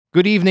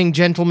Good evening,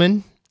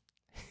 gentlemen.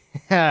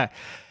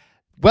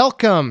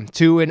 Welcome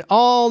to an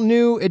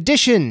all-new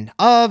edition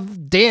of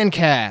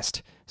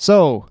Dancast.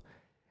 So,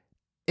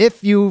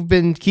 if you've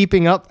been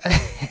keeping up,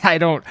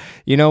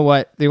 you know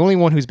what? The only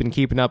one who's been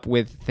keeping up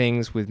with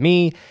things with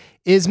me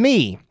is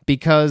me,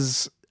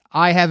 because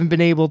I haven't been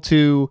able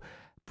to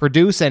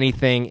produce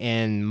anything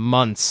in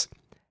months,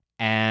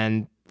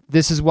 and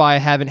this is why I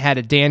haven't had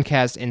a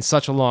Dancast in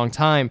such a long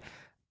time.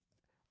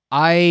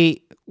 I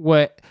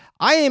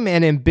am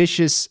an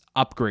ambitious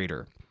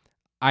upgrader.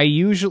 I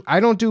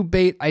don't do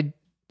beta.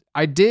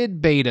 I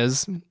did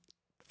betas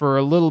for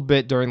a little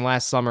bit during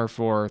last summer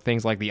for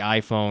things like the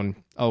iPhone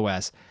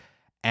OS,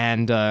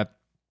 and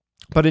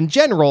but in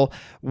general,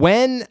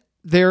 when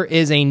there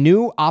is a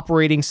new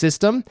operating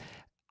system,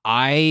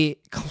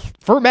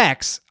 for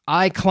Macs,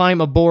 I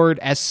climb aboard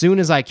as soon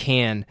as I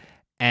can,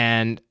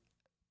 and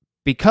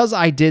because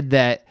I did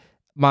that,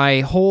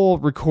 my whole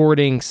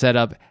recording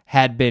setup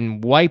had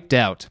been wiped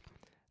out.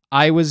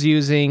 I was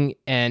using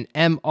an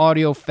M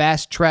Audio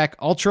Fast Track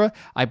Ultra.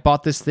 I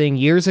bought this thing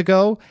years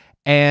ago,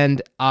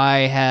 and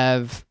I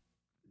have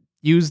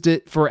used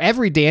it for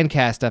every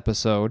Dancast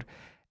episode,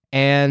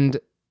 and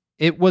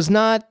it was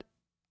not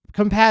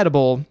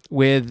compatible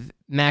with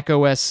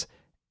macOS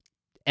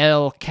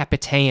El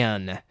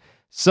Capitan.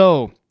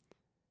 So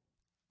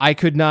I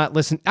could not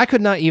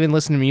even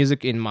listen to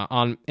music in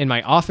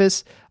my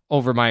office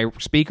over my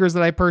speakers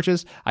that I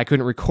purchased. I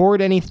couldn't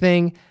record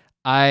anything.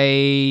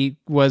 I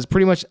was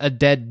pretty much a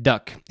dead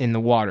duck in the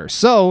water.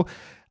 So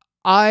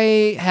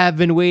I have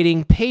been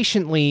waiting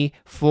patiently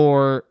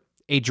for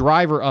a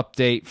driver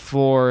update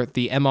for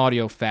the M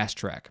Audio Fast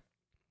Track.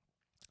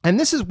 And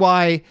this is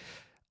why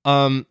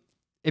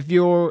if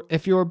you're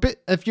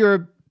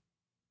a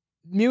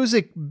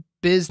music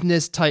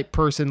business type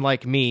person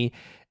like me,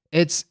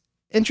 it's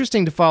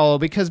interesting to follow,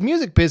 because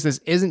music business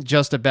isn't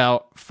just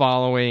about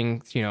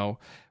following,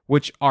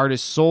 which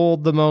artist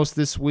sold the most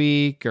this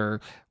week or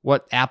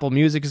what Apple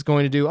Music is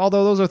going to do,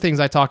 although those are things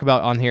I talk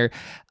about on here.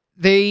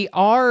 It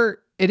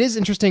is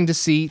interesting to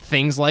see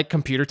things like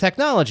computer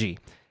technology.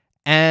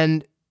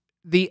 And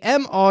the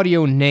M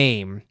Audio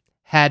name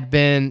had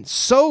been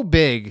so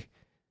big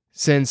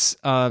since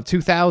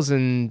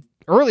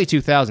early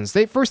 2000s.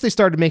 They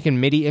started making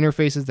MIDI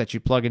interfaces that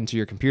you plug into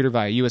your computer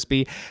via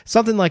USB.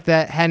 Something like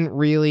that hadn't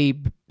really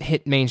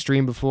hit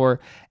mainstream before.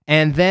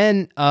 And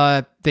then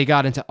they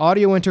got into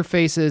audio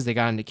interfaces, they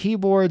got into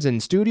keyboards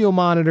and studio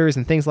monitors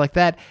and things like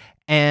that.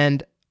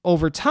 And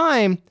over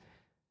time,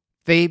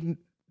 they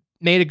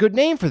made a good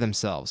name for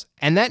themselves.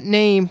 And that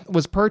name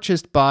was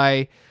purchased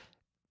by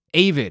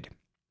Avid.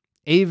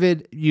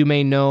 Avid, you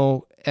may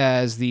know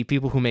as the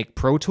people who make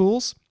Pro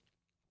Tools.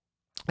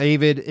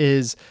 Avid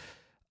is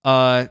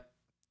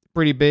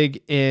pretty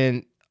big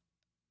in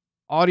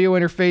audio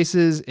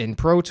interfaces, in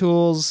Pro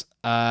Tools,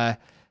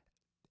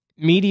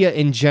 media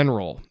in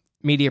general,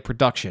 media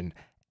production.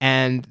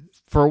 And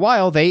for a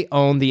while, they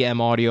owned the M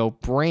Audio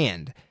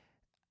brand.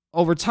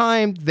 Over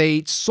time,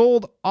 they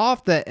sold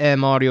off the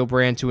M Audio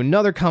brand to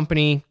another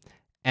company,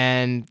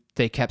 and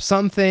they kept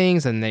some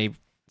things, and they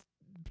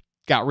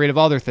got rid of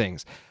other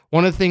things.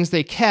 One of the things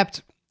they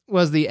kept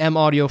was the M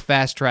Audio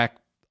Fast Track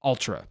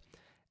Ultra.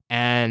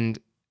 And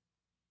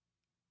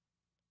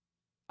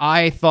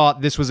I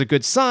thought this was a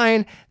good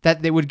sign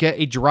that they would get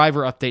a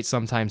driver update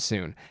sometime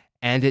soon.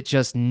 And it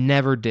just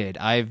never did.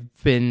 I've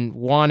been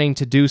wanting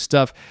to do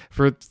stuff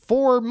for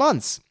 4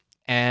 months,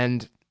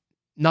 and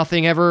I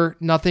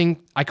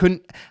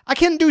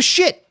couldn't do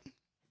shit.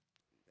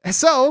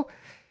 So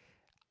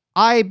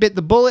I bit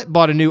the bullet,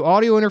 bought a new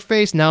audio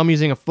interface. Now I'm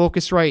using a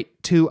Focusrite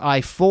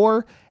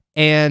 2i4,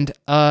 and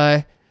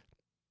am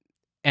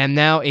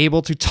now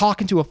able to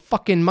talk into a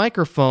fucking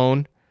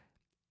microphone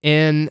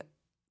in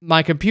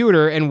my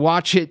computer and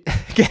watch it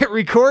get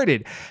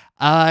recorded.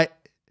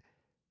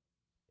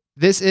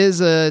 This is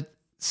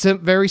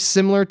very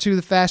similar to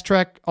the Fast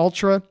Track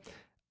Ultra.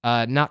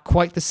 Not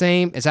quite the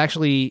same. It's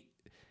actually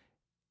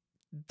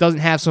doesn't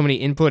have so many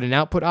input and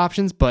output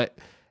options, but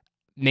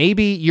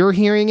maybe you're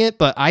hearing it,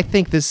 but I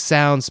think this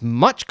sounds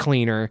much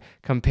cleaner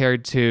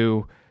compared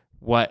to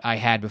what I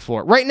had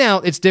before. Right now,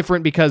 it's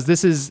different because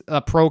this is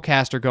a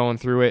Procaster going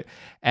through it,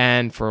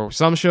 and for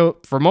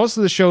most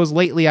of the shows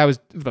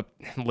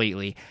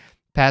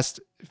past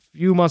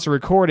few months of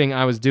recording,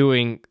 I was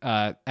doing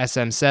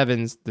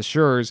SM7s, the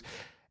Shure,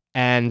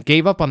 and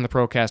gave up on the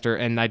Procaster,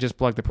 and I just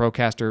plugged the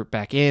Procaster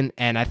back in,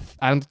 and I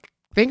think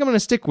I'm going to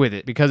stick with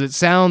it because it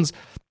sounds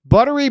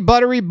buttery,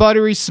 buttery,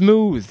 buttery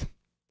smooth.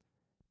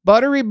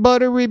 Buttery,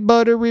 buttery,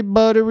 buttery,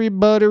 buttery,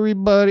 buttery,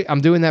 buttery.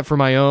 I'm doing that for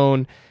my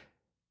own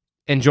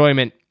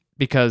enjoyment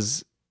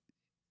because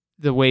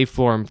the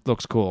waveform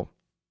looks cool.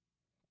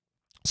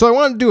 So I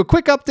wanted to do a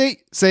quick update,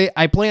 say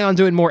I plan on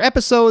doing more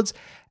episodes,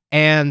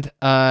 and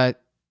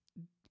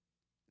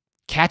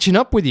catching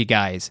up with you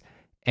guys.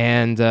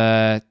 And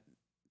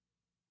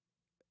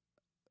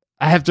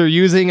after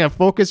using a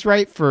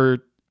Focusrite for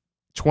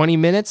 20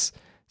 minutes,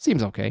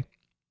 seems okay.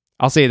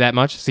 I'll say that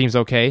much, seems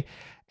okay.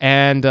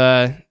 And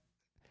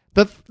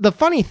the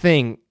funny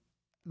thing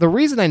the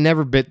reason I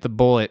never bit the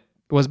bullet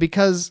was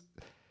because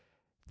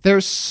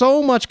there's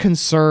so much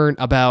concern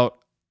about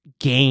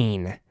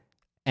gain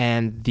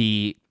and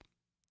the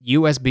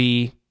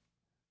USB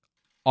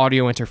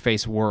audio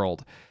interface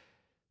world.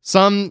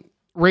 Some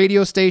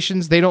radio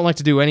stations, they don't like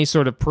to do any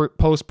sort of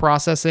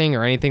post-processing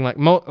or anything like.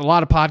 A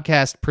lot of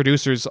podcast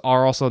producers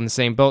are also in the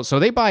same boat, so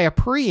they buy a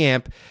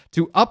preamp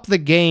to up the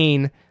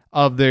gain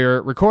of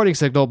their recording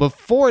signal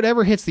before it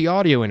ever hits the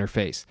audio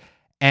interface,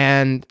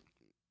 and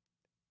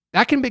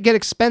that can get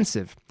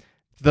expensive.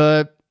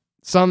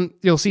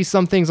 You'll see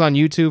some things on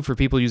YouTube for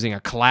people using a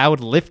cloud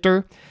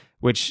lifter,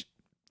 which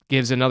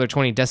gives another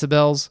 20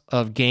 decibels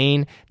of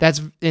gain.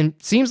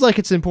 Seems like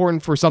it's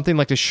important for something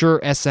like the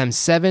Shure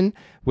SM7,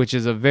 which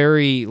is a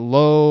very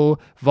low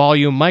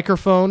volume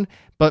microphone.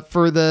 But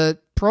for the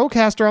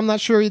Procaster, I'm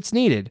not sure it's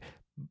needed.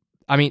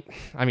 I mean,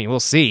 we'll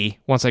see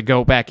once I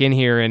go back in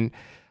here and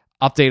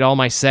update all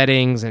my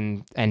settings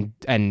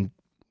and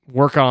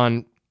work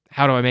on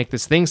how do I make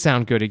this thing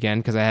sound good again,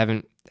 because I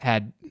haven't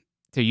had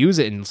to use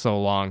it in so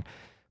long.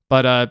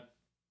 But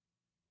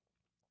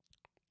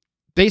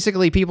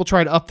basically, people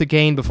try to up the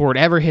gain before it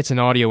ever hits an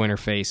audio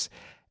interface,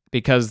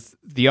 because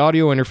the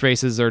audio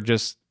interfaces are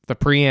just the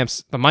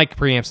preamps, the mic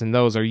preamps, and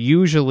those are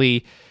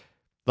usually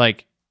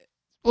like,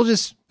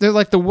 they're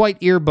like the white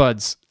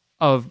earbuds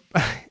of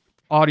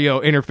audio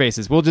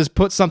interfaces. We'll just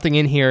put something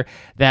in here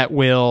that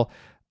will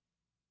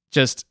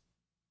just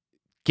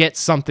get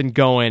something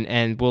going,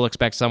 and we'll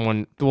expect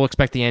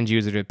the end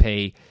user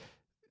to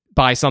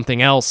buy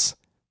something else.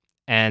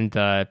 And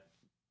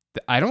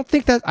I don't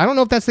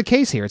know if that's the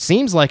case here. It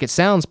seems like it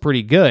sounds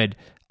pretty good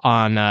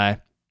on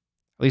at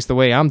least the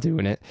way I'm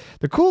doing it.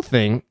 The cool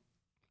thing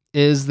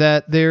is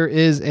that there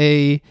is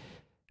a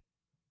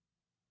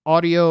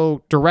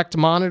audio direct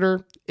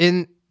monitor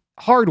in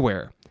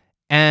hardware.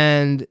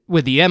 And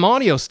with the M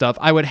Audio stuff,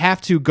 I would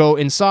have to go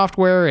in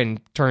software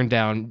and turn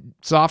down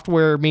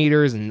software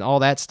meters and all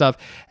that stuff.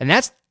 And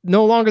that's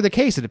no longer the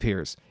case, it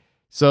appears.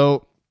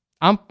 So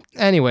I'm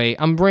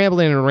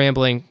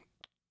rambling,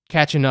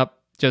 catching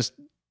up, just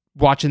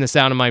watching the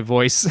sound of my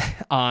voice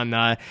on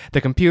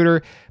the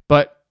computer.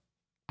 But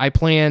I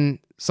plan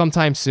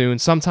sometime soon,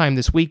 sometime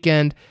this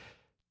weekend,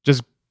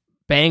 just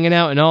banging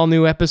out an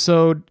all-new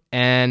episode,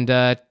 and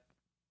I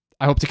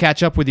hope to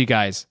catch up with you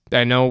guys.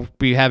 I know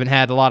we haven't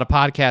had a lot of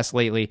podcasts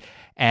lately,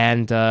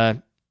 and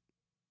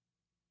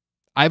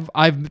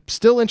I'm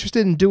still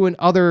interested in doing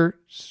other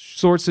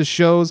sorts of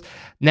shows.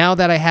 Now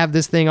that I have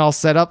this thing all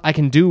set up, I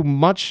can do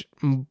much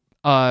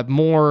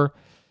more.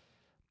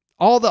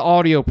 All the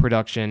audio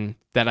production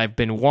that I've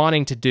been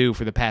wanting to do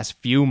for the past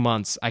few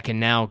months, I can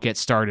now get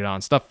started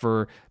on. Stuff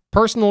for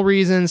personal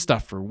reasons,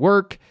 stuff for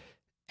work,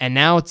 and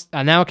now it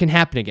can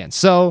happen again.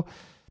 So,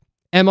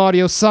 M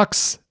Audio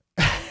sucks.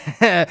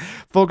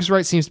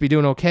 Focusrite seems to be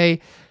doing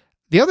okay.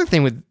 The other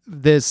thing with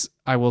this,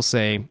 I will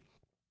say,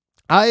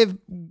 I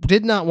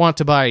did not want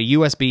to buy a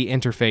USB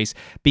interface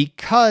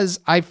because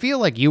I feel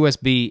like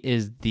USB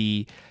is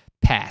the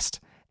past.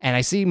 And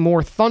I see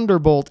more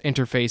Thunderbolt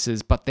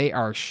interfaces, but they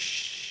are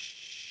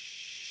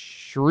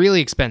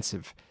really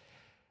expensive.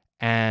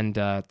 And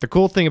the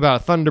cool thing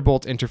about a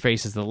Thunderbolt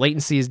interface is the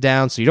latency is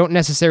down, so you don't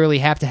necessarily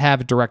have to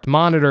have a direct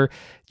monitor.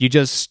 You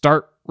just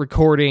start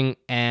recording,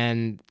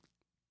 and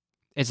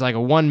it's like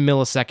a 1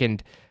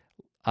 millisecond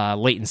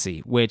latency,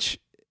 which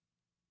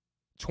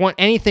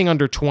anything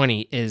under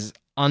 20 is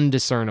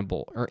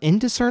undiscernible or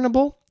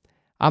indiscernible.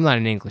 I'm not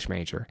an English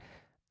major,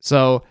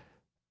 so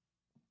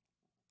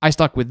I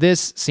stuck with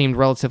this. Seemed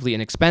relatively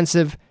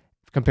inexpensive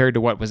compared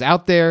to what was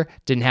out there.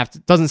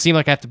 Doesn't seem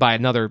like I have to buy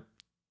another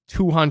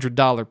 $200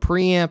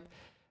 preamp,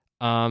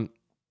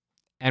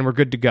 and we're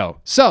good to go.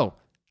 So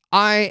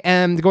I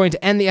am going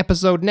to end the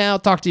episode now.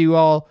 Talk to you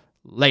all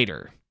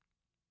later.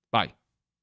 Bye.